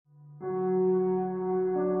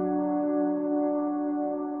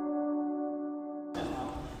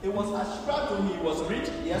It was ascribed to him. He was rich.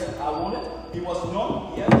 Yes, I want it. He was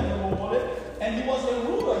young. Yes, everyone wanted it. And he was a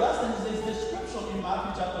ruler. That's his description in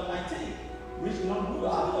Matthew chapter 19. Rich young ruler.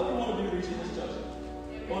 How many of you want to be rich in this church?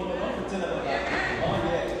 Oh, no, don't pretend about that. Oh,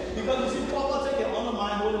 yeah. Because you see, poverty can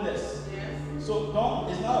undermine holiness. So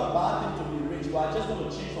it's not a bad thing to be rich, but I just want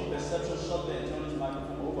to change from perception, shut there, and turn this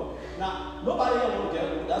microphone over. Now, nobody here will get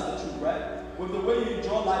it. That's the truth, right? With the way you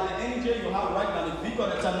enjoy life, the energy you have right now, the vigor,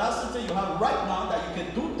 the tenacity you have right now that you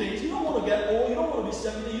can do things. You don't want to get old, you don't want to be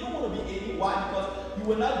 70, you don't want to be 80. Why? Because you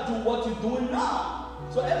will not do what you're doing now.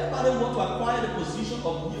 So everybody wants to acquire the position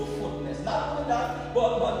of youthfulness. Not only that,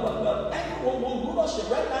 but everyone wants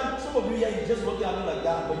rulership. Right now, some of you here, you're just looking at me like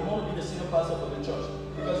that, but you want to be the senior pastor for the church.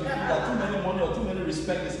 Because you feel that too many money or too many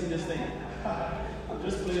respect is in this thing. I'm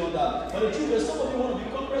just playing on that. But the truth is, some of you want to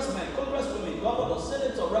be congressmen, congresswomen, governor,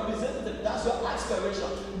 senator, representative. That's your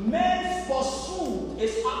aspiration. Men's pursuit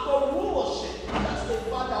is after rulership. That's the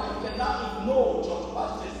fact that we cannot ignore. Church,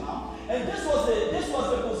 watch this now. And this was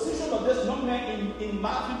the position of this young man in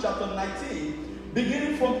Matthew chapter 19,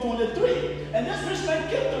 beginning from 23. And this rich man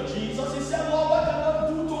came to Jesus. He said, Lord, what can I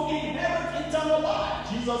do to inherit eternal life?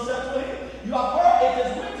 Jesus said to him, you have heard it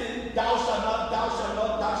is written, thou shalt not, thou shalt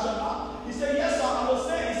not, thou shalt not. He said, yes, sir, I was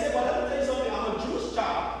saying. He said, but let me tell you something, I'm a Jewish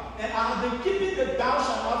child. And I have been keeping the thou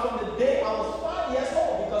shalt not from the day I was 5 years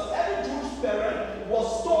old. Because every Jewish parent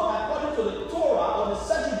was told, according to the Torah or the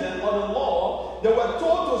Septuagint or the law, they were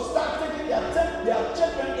told to start taking their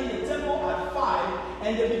children in the temple at 5,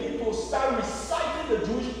 and they begin to start reciting the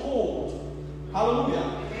Jewish code.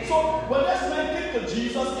 Hallelujah. So when this man came to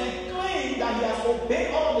Jesus and claimed that he has obeyed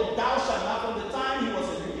all of the thou shalt not from the time he was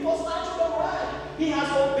a Jew, he was actually right. He has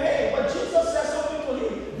obeyed. But Jesus said something to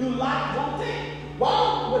him. You lack one thing.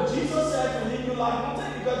 Well, what Jesus said to him, you lack one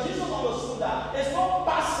thing. Because Jesus understood that it's not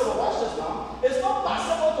possible. Watch this now. It's not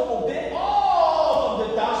possible to obey all of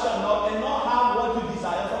the thou shalt not and not have what you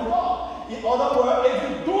desire from God. In other words, if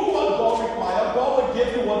you do what God requires, God will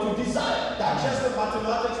give you what you desire. That's just the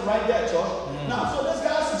mathematics right there, church. Now, so this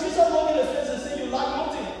guy, Jesus looked in his face and said, you lack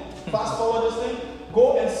nothing. Fast forward this thing.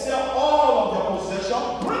 Go and sell all of your possession,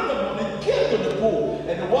 bring the money, give to the poor.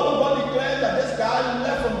 And the word of God declared that this guy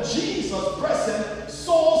left from Jesus' presence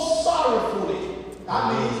so sorrowfully.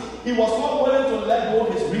 That means he was not willing to let go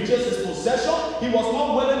of his riches, his possession. He was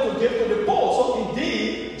not willing to give to the poor. So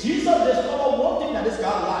indeed, Jesus discovered one thing that this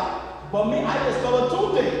guy liked. But me, I discovered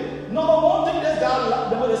two things. Number one thing this guy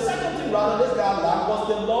liked, the second thing rather this guy liked was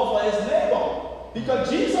the love for his neighbor. Because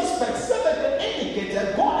Jesus specifically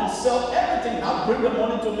indicated, go and sell everything. Now bring the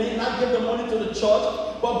money to me, not give the money to the church,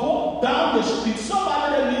 but go down the street.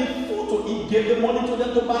 Somebody that needs food to eat, give the money to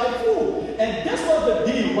them to buy food. And this was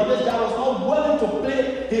the deal, but this guy was not willing to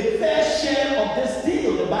pay his fair share of this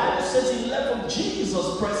deal. The Bible says he left from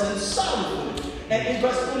Jesus' presence sorrowfully. And in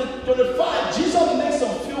verse 25, Jesus makes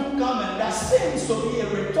some few comments that seems to be a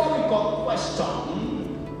rhetorical question.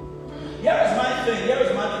 Here is my thing.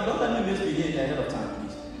 Don't let me misbehave ahead of time,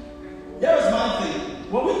 please. Here is my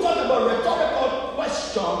thing. When we talk about rhetorical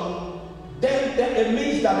question, then it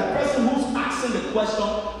means that the person who's asking the question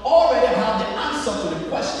already have the answer to the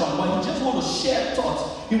question, but he just want to share thoughts.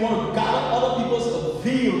 He want to gather other people's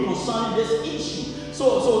view concerning this issue.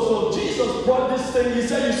 So Jesus brought this thing. He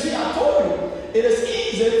said, you see, I told you, it is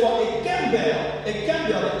easy for a camel, the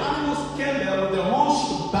animal's camel with the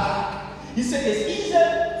horns back. He said it's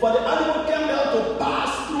easier for the animal camel to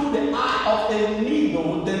pass through the eye of a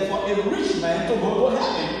needle than for a rich man to go to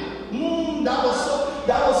heaven. That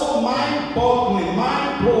was so mind-blowing.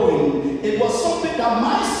 It was something that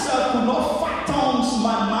myself could not fathom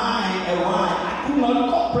my mind around. I could not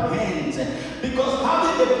comprehend. Because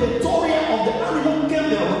having the pictorial of the animal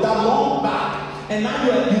camel with that long back, and now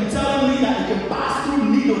you're telling me that you can pass through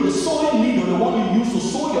needle, the sewing needle, the one you use to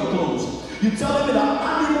sew your clothes. You're telling me that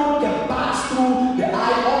animal can pass through the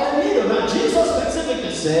eye of the needle. Now Jesus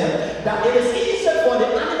specifically said that it is easier for the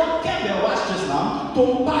animal camel, watch this now,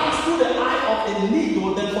 to pass through the eye of a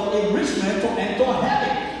needle than for a rich man to enter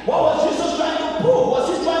heaven. What was Jesus trying to prove? Was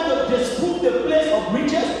he trying to disprove the place of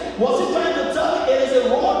riches? Was he trying to tell me it is a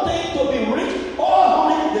wrong thing to be rich? Or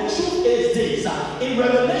only the truth is this. In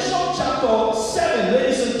Revelation chapter 7,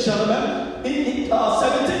 ladies and gentlemen, in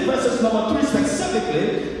 17 verses number 3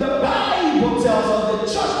 specifically, the Bible tells us the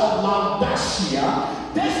church of Laodicea,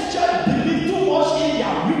 this church believed too much in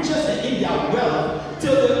their riches and in their wealth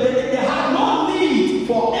till they had no need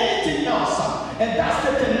for anything else. And that's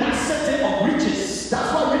the tenacity of riches.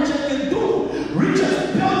 That's what riches can do. Riches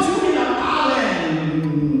build you in an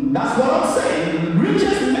island. That's what I'm saying.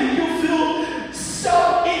 Riches make you feel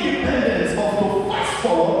self-independence or to fast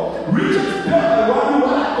forward. Riches build around you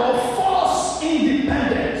what I call false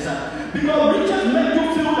independence.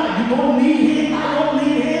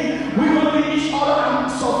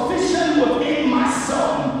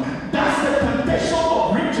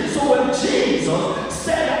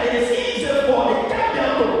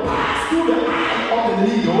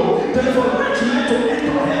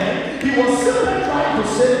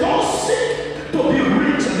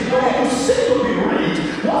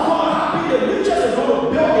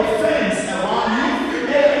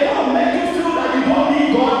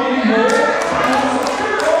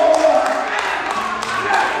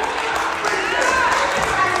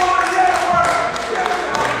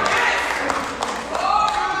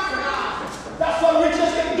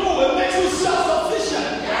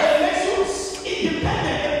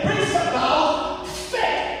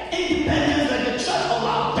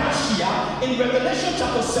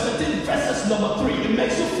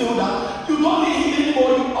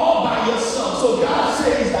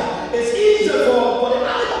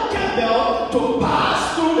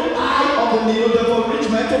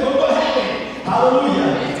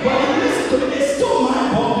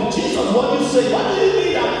 say, what do you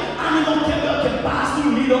mean that animal can pass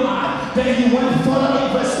through needle eye? Then he went further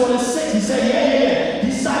in verse 46. He said, yeah.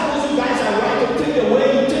 Disciples, you guys are right to think the way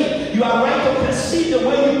you think. You are right to perceive the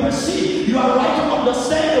way you perceive. You are right to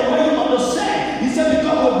understand the way you understand. He said,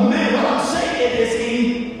 because with men, what I'm saying it is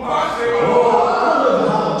impossible. Oh, I don't know if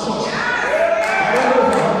I have a church. I don't know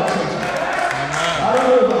if I have a church. I don't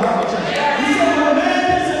know if I have a church. He said, with men,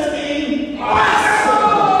 this is impossible.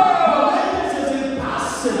 With men, this is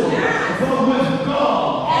impossible. But with God,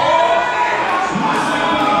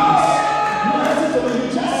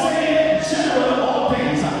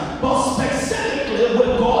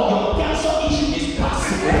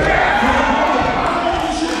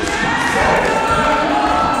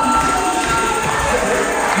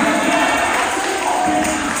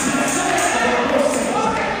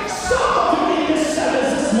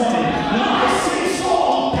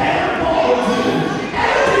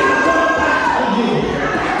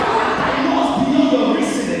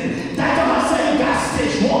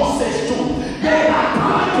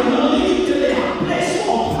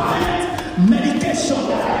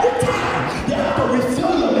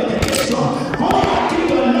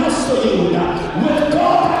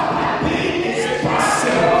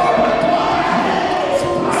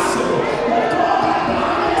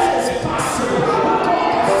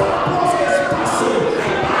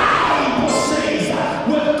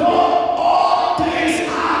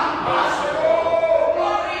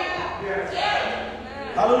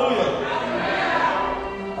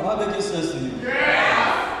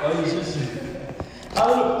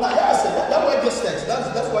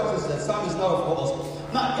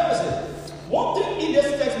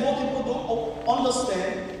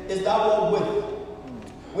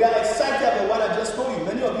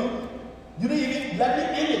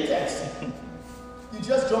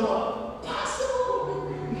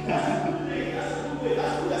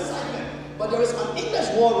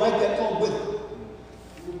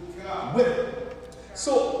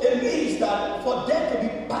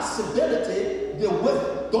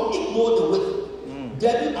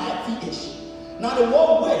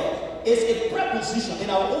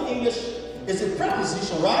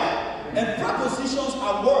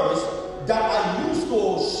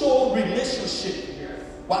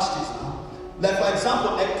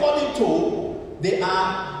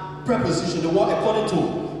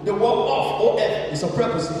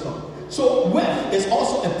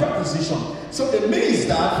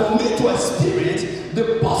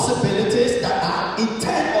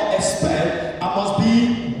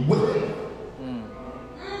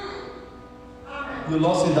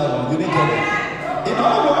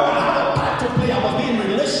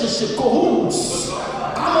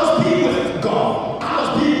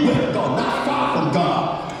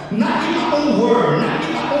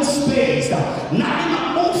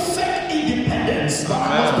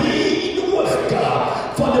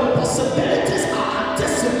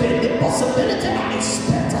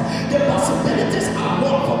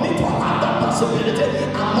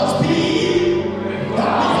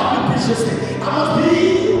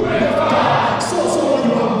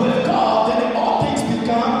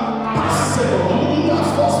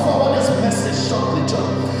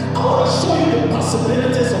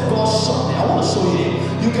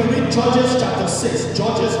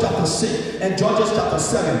 and Judges chapter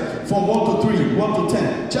 7 from 1 to 3, 1 to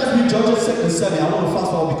 10. Just read Judges 6 and 7. I want to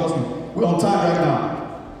fast forward because we're on time right now.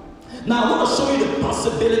 Now I want to show you the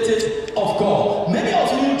possibilities of God. Many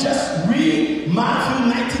of you just read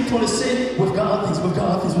Matthew 19:26. We've got all things, we've got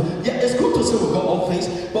all things. Yeah, it's good to say we've got all things,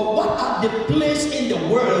 but what are the places in the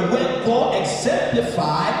world where God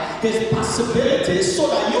exemplifies his possibilities so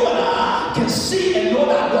that you and I can see and know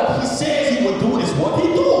that what he says he will do is what he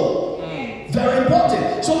do? Very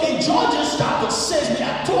important. So in Judges chapter 6, we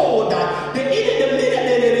are told that the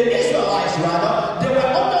Israelites they were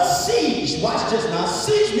under siege. Watch this now.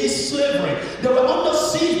 Siege means slavery. They were under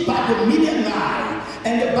siege by the Midianite.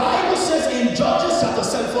 And the Bible says in Judges chapter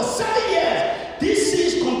 7, for 7 years, this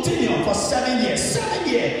siege continued for 7 years. 7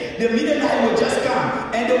 years, the Midianite will just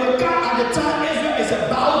come. And they will come at the time Israel is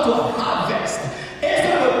about to harvest.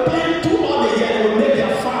 Israel will plant 2 other years, they will make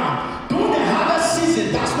their farm. During the harvest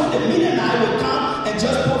season, that's when the Midianite will come and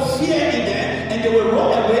just put fear in them, and they will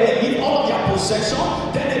run away and leave all of their possession.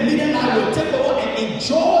 Then the Midianite will take over and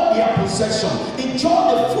enjoy their possession, enjoy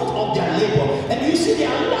the fruit of their labor. And you see, there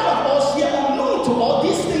are a lot of us here unknown to all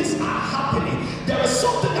these things are happening. There is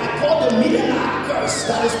something I call the Midianite curse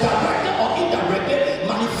that is directly or indirectly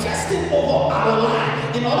manifesting over our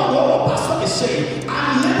life. In other words, what pastor is saying,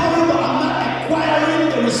 I'm laboring, but I'm not acquiring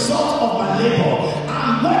the result of my labor.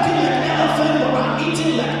 I'm working like elephant, but I'm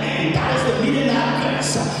eating like ant. That is the Midianite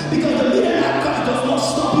curse. Because the Midianite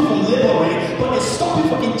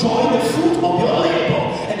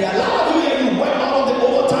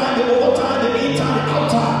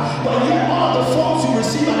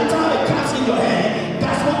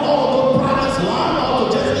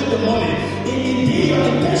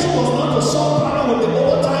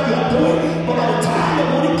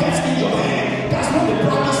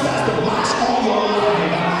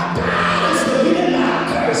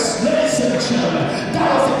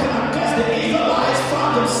Israelites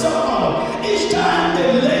found themselves on. Each time they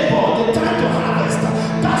labor, the time to harvest,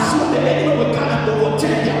 that's when the enemy will come and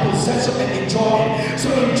overtake their possession and enjoy it. So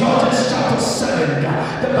in Judges chapter 7,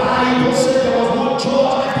 the Bible says there was no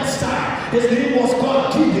judge at this time. His name was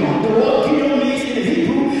called Gideon. The word Gideon means in the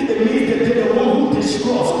Hebrew, it means the one who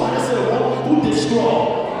destroys. Somebody said the one who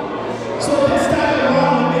destroys. So this time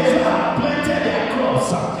around, when Israel had planted their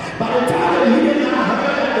crops, by the time the Midianites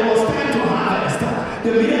heard that it was time to harvest,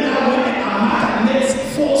 the Midianites went and attacked against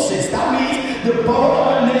forces. That means they borrowed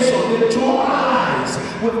other nations, they joined allies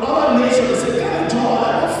with other nations. They said, "Come and join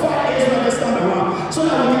us, let's fight Israel this time around, so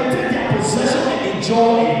that we can take their possession and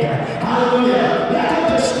enjoy it." Hallelujah. Let us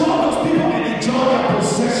destroy those people and enjoy their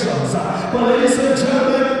possessions. But ladies and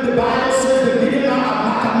gentlemen, the Bible says the Midianites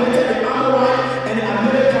amalgamated the Amorite and the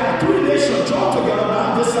Amalekite, three nations joined together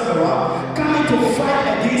now this time around, coming to fight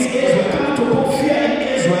against Israel, coming to put fear in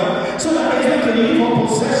Israel, so that Israel can leave her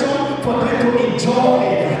possession for them to enjoy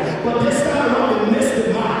it. But this time around, they missed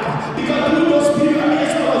the mark, because through those people,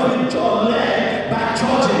 Israel has been led by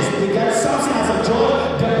judges. They got Samson as a judge,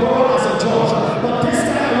 Deborah as a judge. But this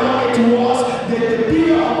time around, it was the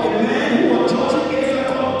period of a man who was judging Israel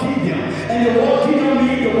called Gideon. And the word Gideon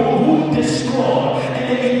means the one who destroyed. And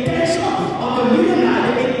the intention of the Midianite,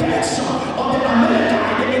 the intention of the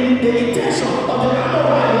Amalekite, the intention of the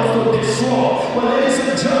Amorite was to destroy. But ladies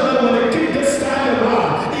and gentlemen, when they keep this time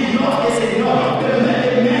around, enough is enough.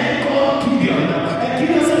 The man called Gideon. And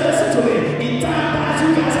Gideon said, "Listen to me. In time past, you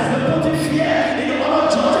guys have been putting fear in the other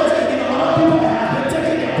judges, in the other people that have been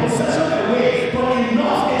taking their possession away. But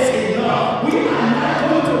enough is enough. We are not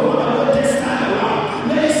going to run away this time around."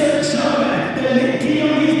 Ladies and gentlemen, the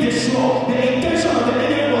Gideon is destroyed. The intention of the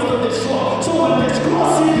enemy was to destroy. So when destroy,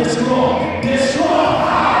 see destroy. Destroy.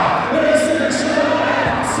 Ladies and gentlemen, I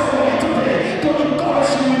pass away today to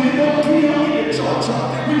encourage you. We need no Gideon in the church.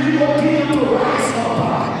 We need no Gideon to rise up.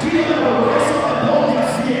 Gideon that will rise up above their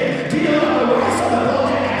fear. Gideon that will rise up above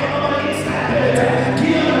their economic instability.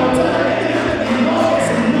 Gideon that will tell the enemy, enough is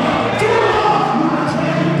enough. Give up. You are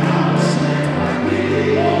driving down the street. We need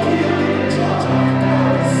no Gideon in the church that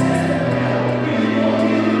will resist the devil. We need no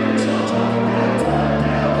Gideon in the church that will tell the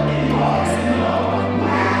devil, enough is enough.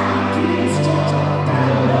 Why are Gideon's church that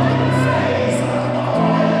will look in the face of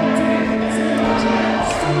authority and say, "You're trying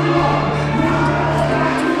us too long. You're trying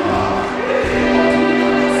us too long." We need no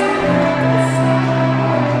Gideon in the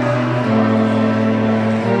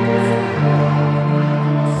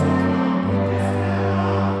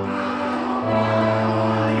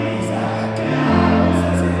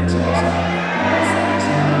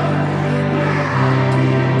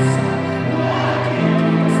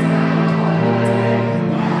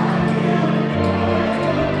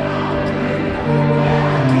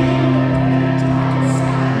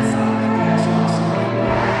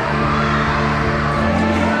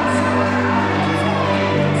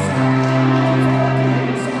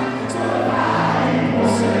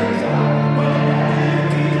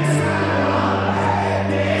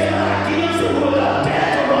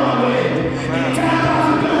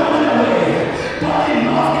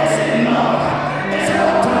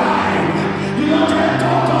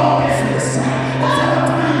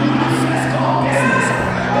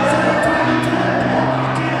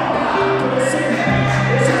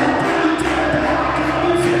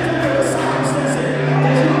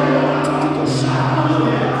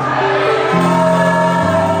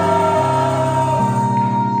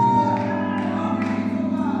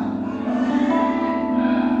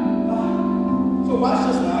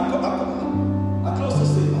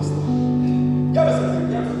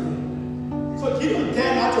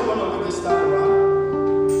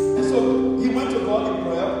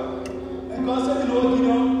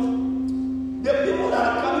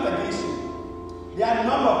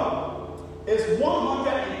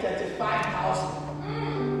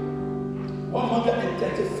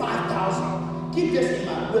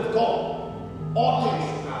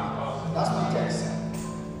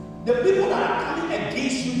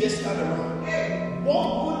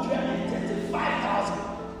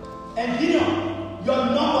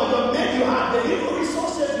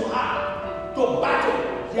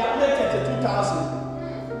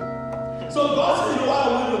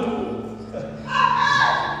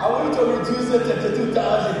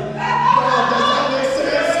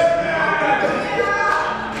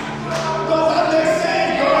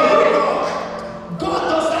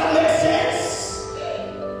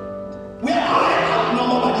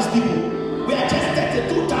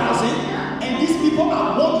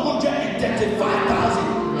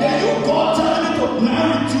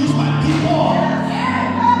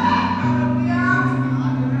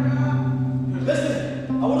Listen,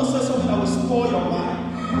 I spoil your mind.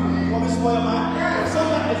 Want me to spoil your mind?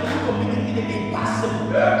 Sometimes it's too complicated, it's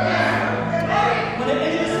impossible. When the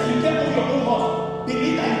angel says you can't own your own house,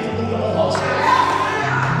 believe that you can own your own house.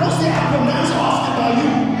 Once they have pronounced house about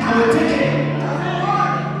you, I will take it.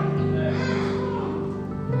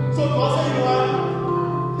 So God said, you know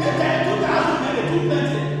what? They tell 2,000 men, they're too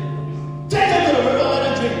plenty. Take them to the river, let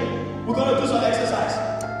them drink. We're going to do some exercise.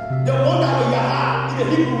 The one that with Yahah, in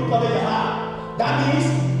the Hebrew we call it Yahah. That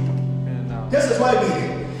means, this is what it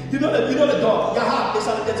means. You know the dog, Yahah,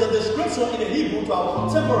 it's a description in the Hebrew to our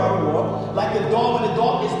contemporary world, like the dog, when the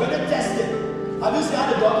dog is very tested. Have you seen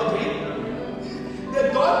how the dog can drink? The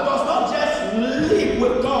dog does not just live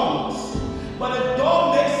with tongues, but the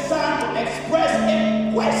dog makes sound to express a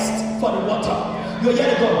quest for the water. You hear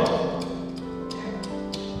the dog.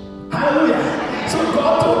 Hallelujah. So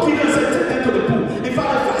God told Gideon, said, take them to the pool. In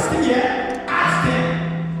fact, the first thing here, ask them,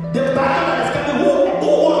 the battle that is coming, who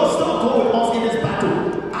want to start going with us in this battle?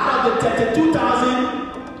 Out of the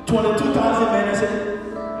 32,000, 22,000 men, I said,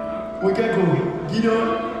 we can go. Gideon,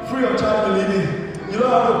 free of charge, believe me. You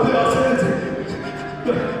don't have to pay us anything.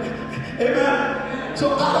 Amen. So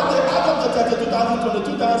out of the 32,000,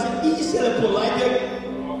 22,000, easily collided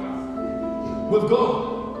with God.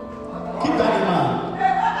 Keep that in mind.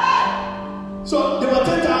 So there were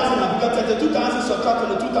 10,000, and we got 32,000, subtract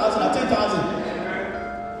 22,000 and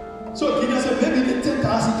 10,000. So Gideon said, maybe the 10,000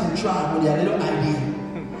 can try with their little idea.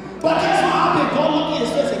 But guess what happened? God looked in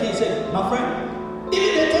his face again and said, my friend,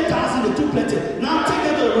 even the 10,000 are too plenty. Now take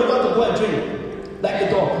them to the river to go and drink. Like the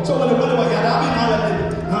dog. So when they went over here,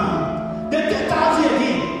 the 10,000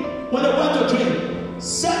 again, when they went to drink,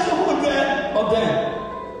 700 of them,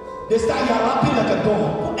 they start yapping like a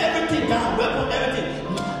dog. Put everything down, weapon, everything.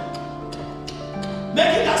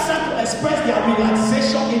 Making that sound to express their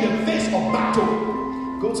relaxation in the face of battle.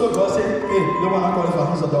 Go to God, say, hey, no one not qualified,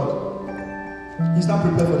 he's a dog. He's not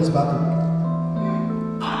prepared for this battle.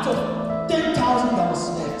 Out of 10,000 that was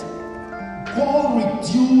left, God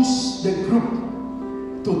reduced the group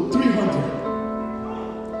to 300.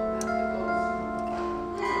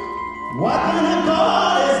 What kind of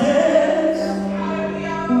God is this?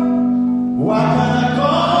 What kind of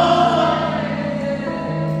God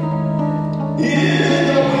is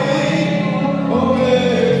the way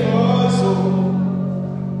for soul?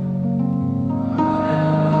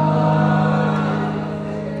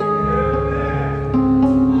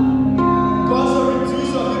 God's a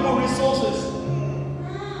reducer of human resources.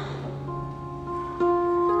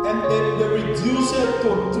 And they reduce it to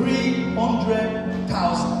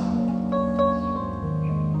 300,000.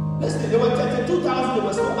 Listen, there were 32,000, they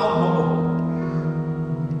were still outnumbered.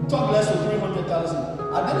 Talk less than 300,000.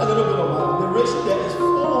 I did a little bit of math. The ratio there is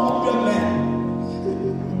 400 men.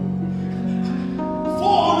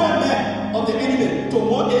 400 men of the enemy to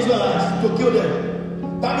one Israelite to kill them.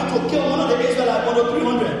 That means to kill one of the Israelites, one of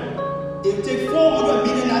 300. It takes 400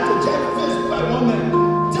 million to check first by one man.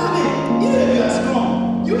 Tell me, even if you are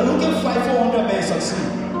strong, you are looking 400 men succeed.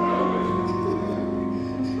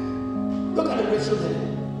 Look at the ratio there.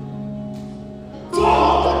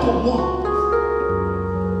 400 to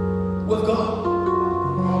 1 with God.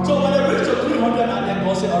 So when they reach to 300 and then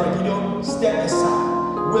God said, all right, Gideon, step aside.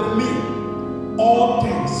 With me, all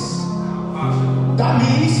things. That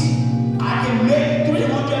means I can make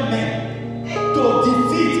 300 men to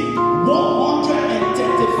defeat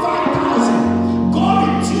 135,000. God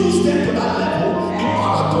reduced them to that level in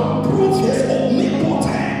order to prove his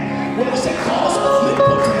omnipotent. When we say God's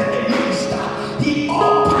omnipotent, it means that he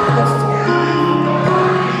all powerful.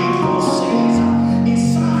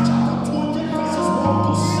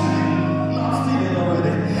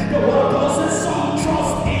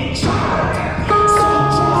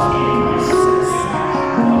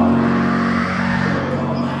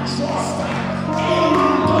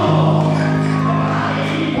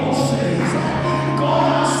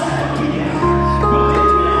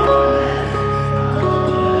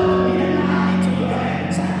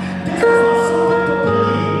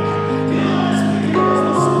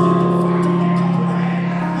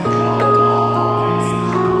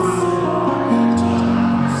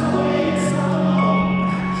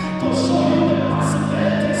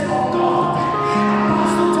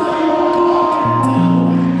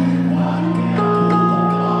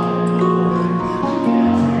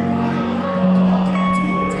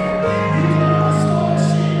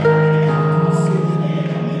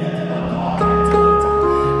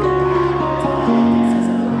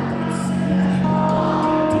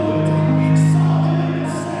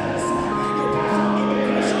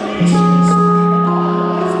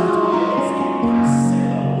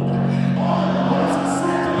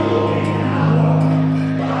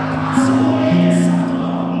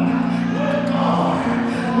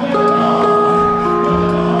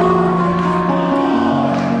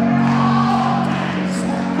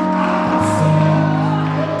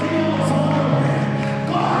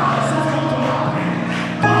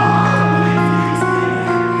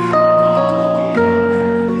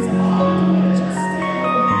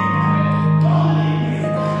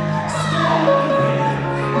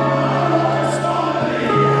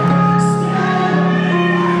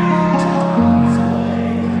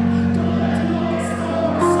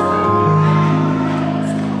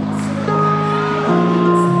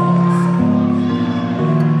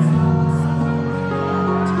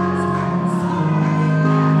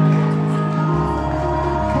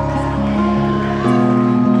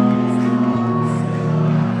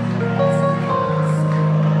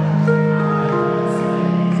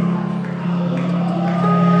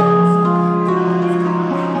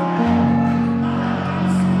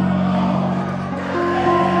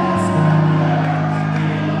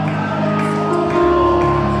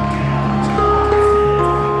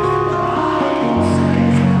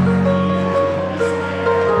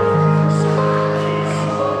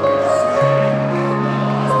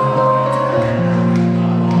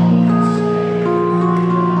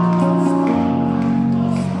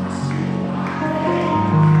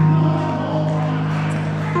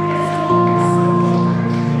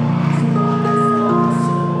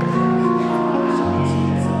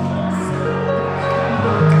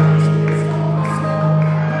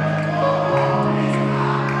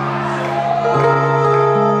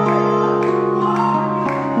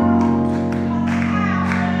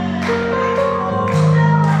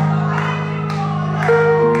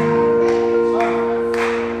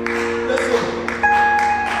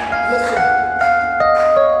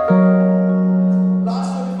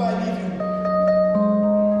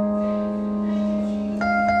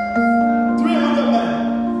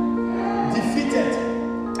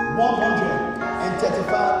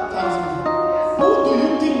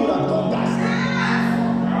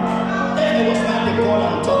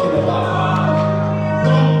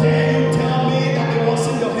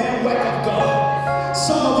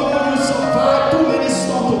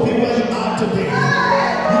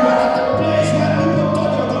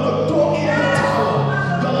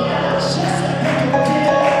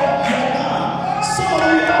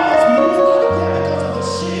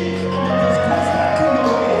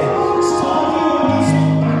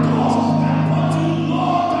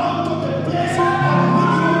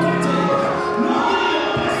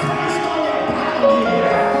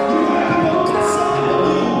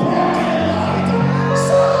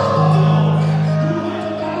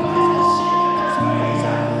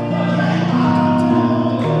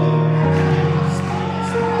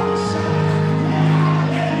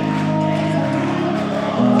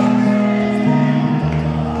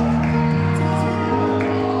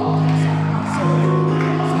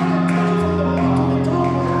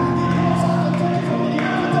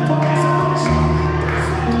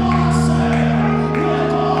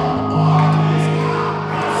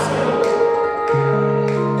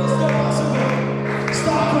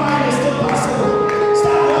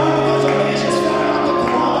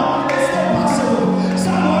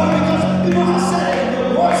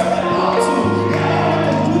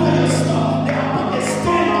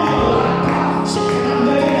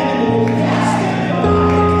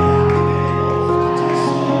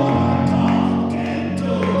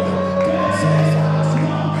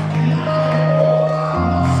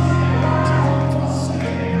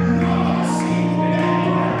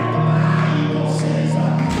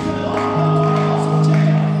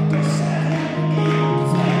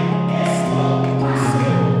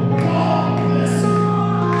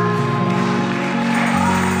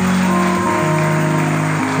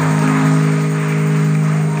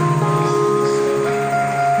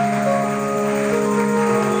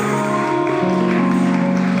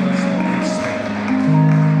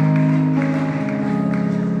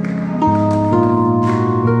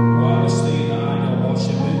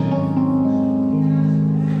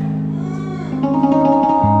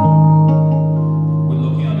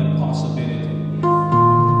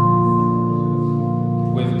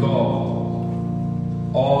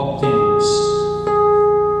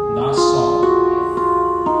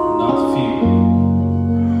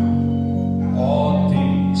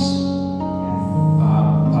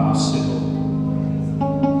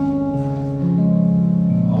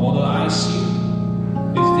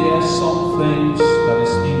 things that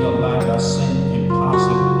is in your life that seem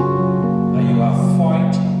impossible, that you are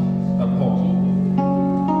fight upon.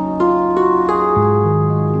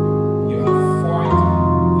 You have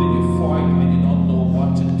fight and you don't know what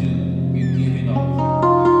to do. You're giving up.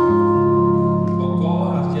 But God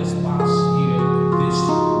has just passed here this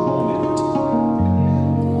moment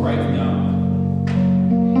right now.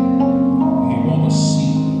 He wants to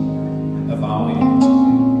see about it.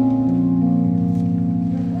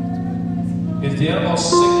 If there are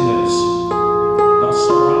sickness that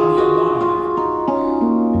surround your life,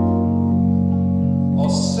 or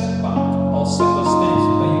setback, or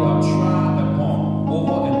circumstances that you have tried upon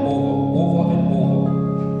over and over,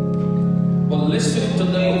 but listen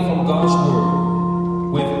today from God's word.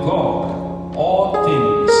 With God, all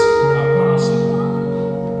things are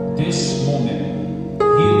possible. This moment,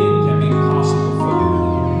 healing can be possible for you.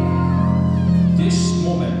 This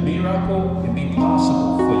moment, miracle can be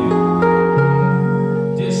possible for you.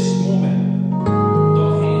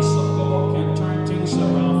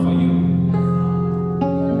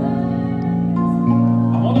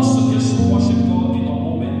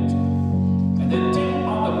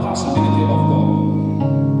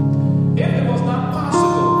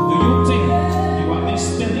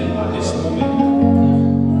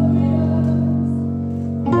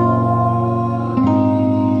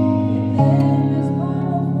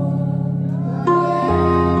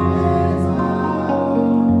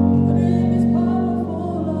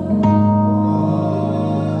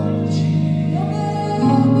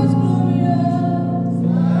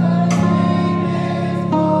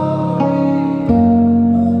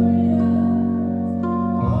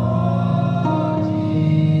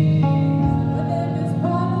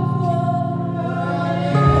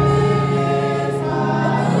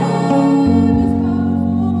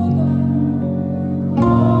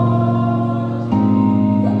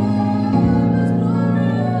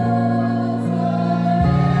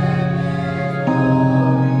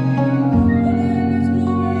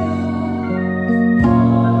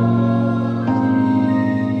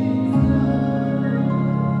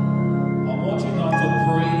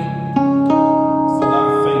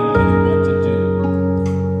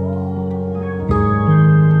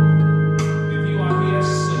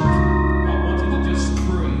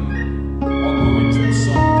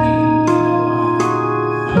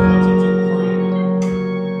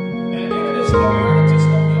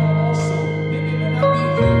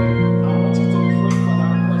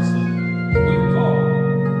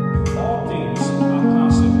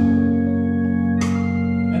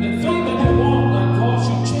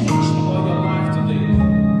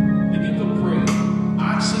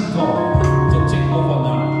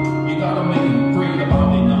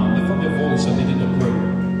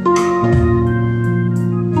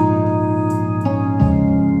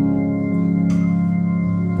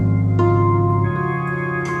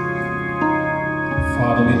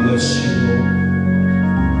 Father, we bless you.